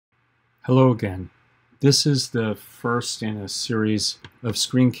Hello again. This is the first in a series of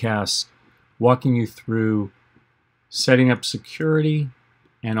screencasts walking you through setting up security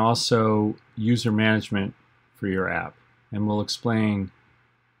and also user management for your app. And I will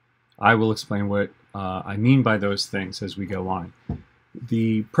explain what I mean by those things as we go on.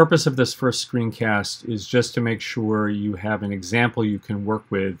 The purpose of this first screencast is just to make sure you have an example you can work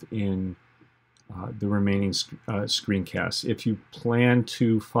with in the remaining screencasts. If you plan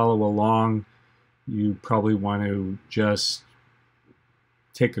to follow along, you probably want to just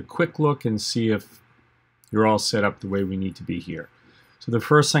take a quick look and see if you're all set up the way we need to be here. So the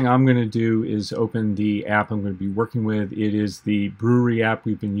first thing I'm going to do is open the app I'm going to be working with. It is the Brewery app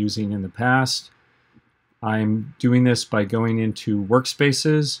we've been using in the past. I'm doing this by going into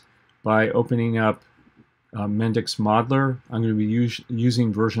Workspaces, by opening up Mendix Modeler. I'm going to be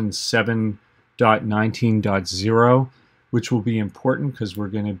using version 7.19.0, which will be important because we're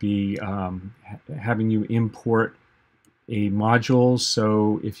going to be having you import a module.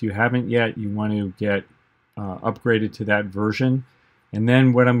 So if you haven't yet, you want to get upgraded to that version. And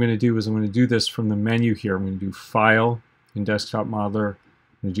then what I'm going to do is I'm going to do this from the menu here. I'm going to do File in Desktop Modeler. I'm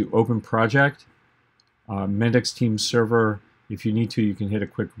going to do Open Project. Mendix Team Server. If you need to, you can hit a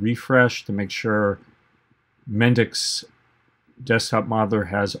quick refresh to make sure Mendix Desktop Modeler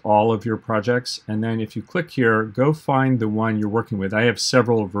has all of your projects. And then if you click here, go find the one you're working with. I have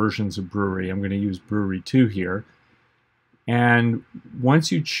several versions of Brewery. I'm going to use Brewery 2 here. And once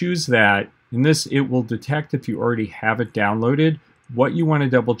you choose that, in this it will detect if you already have it downloaded. What you want to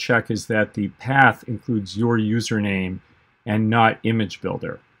double check is that the path includes your username and not Image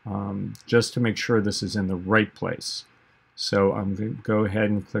Builder, just to make sure this is in the right place. So I'm going to go ahead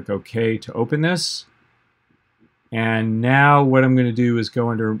and click OK to open this. And now what I'm going to do is go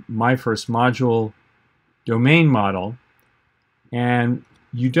under My First Module, Domain Model. And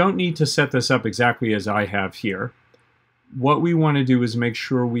you don't need to set this up exactly as I have here. What we want to do is make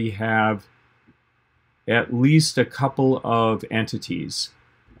sure we have at least a couple of entities.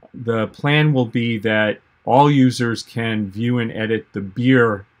 The plan will be that all users can view and edit the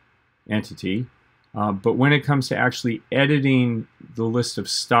beer entity, but when it comes to actually editing the list of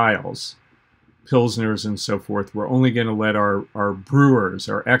styles, Pilsners and so forth, we're only going to let our brewers,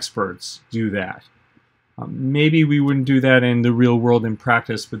 our experts, do that. Maybe we wouldn't do that in the real world in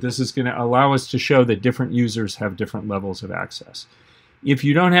practice, but this is going to allow us to show that different users have different levels of access. If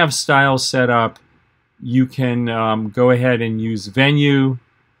you don't have styles set up, you can go ahead and use Venue.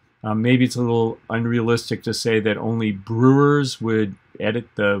 Maybe it's a little unrealistic to say that only brewers would edit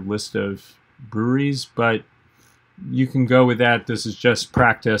the list of breweries, but you can go with that. This is just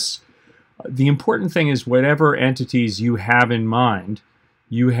practice. The important thing is whatever entities you have in mind,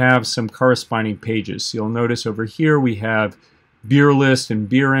 you have some corresponding pages. So you'll notice over here we have beer list and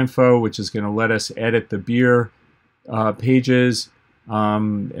beer info, which is going to let us edit the beer pages.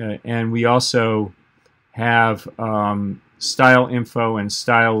 And we also have style info and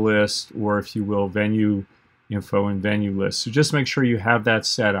style list, or if you will, venue info and venue list. So just make sure you have that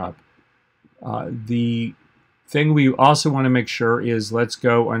set up. The thing we also want to make sure is, let's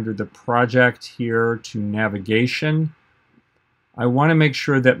go under the project here to navigation. I want to make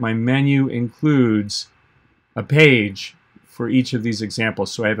sure that my menu includes a page for each of these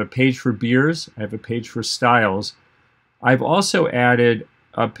examples. So I have a page for beers, I have a page for styles. I've also added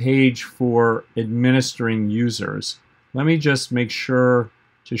a page for administering users. Let me just make sure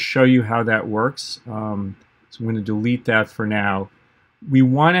to show you how that works. So I'm going to delete that for now. We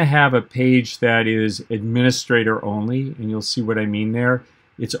want to have a page that is administrator only, and you'll see what I mean there.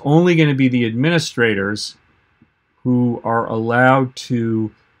 It's only going to be the administrators who are allowed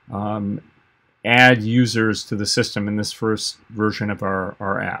to add users to the system in this first version of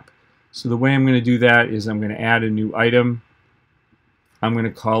our app. So the way I'm going to do that is I'm going to add a new item. I'm going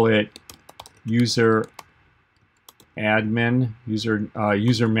to call it user admin,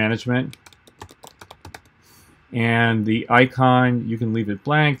 user management. And the icon, you can leave it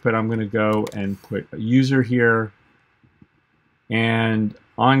blank, but I'm going to go and put a user here. And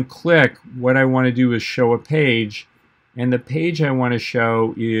on click, what I want to do is show a page. And the page I want to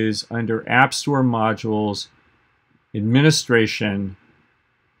show is under App Store Modules, Administration,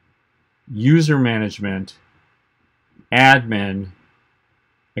 User Management, Admin,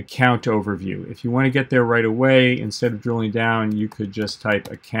 Account Overview. If you want to get there right away, instead of drilling down, you could just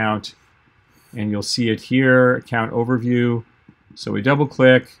type Account, and you'll see it here, Account Overview. So we double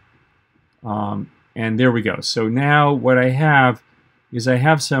click, and there we go. So now what I have is I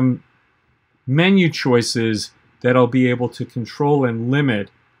have some menu choices that I'll be able to control and limit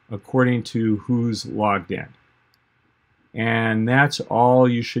according to who's logged in. And that's all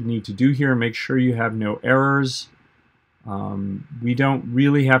you should need to do here. Make sure you have no errors. We don't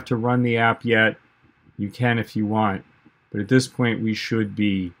really have to run the app yet. You can if you want, but at this point we should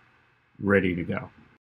be ready to go.